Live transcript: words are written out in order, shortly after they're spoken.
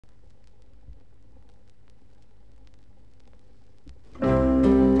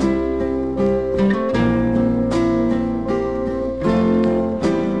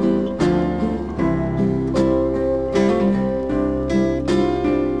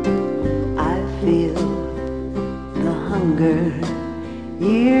hunger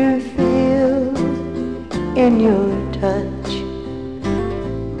you feel in your touch,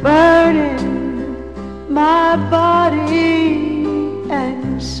 burning my body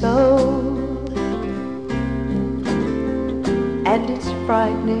and soul. And it's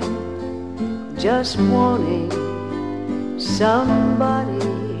frightening just wanting somebody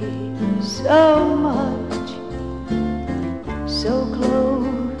so much, so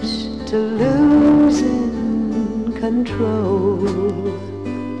close to losing control.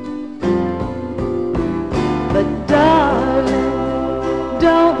 But darling,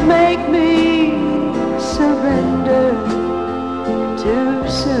 don't make me surrender too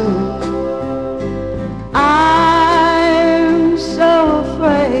soon. I'm so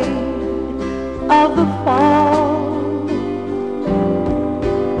afraid of the fall.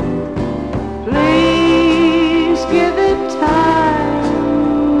 Please give it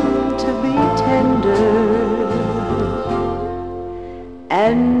time to be tender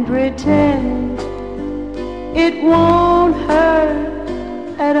and pretend it won't hurt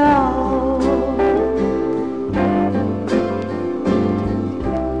at all.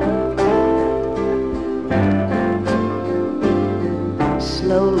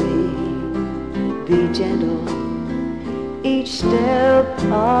 Slowly, be gentle each step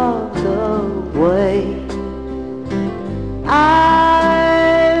of the way.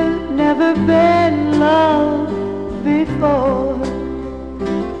 I've never been loved before.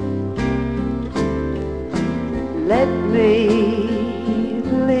 Let me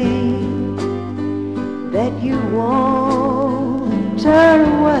believe that you won't turn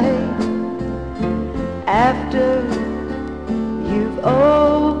away after you've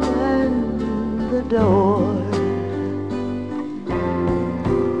opened the door.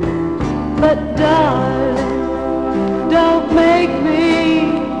 But darling, don't make me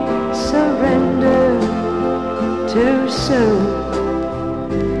surrender too soon.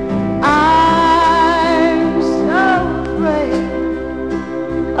 I'm so afraid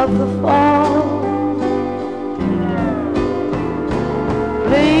of the fall.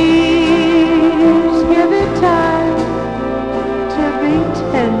 Please give it time to be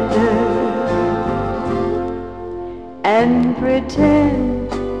tender and pretend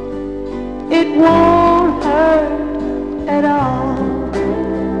it won't hurt at all.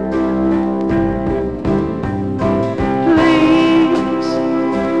 Please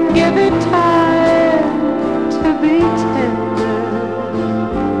give it time to be tender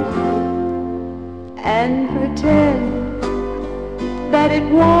and pretend that it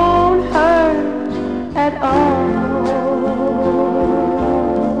won't hurt at all.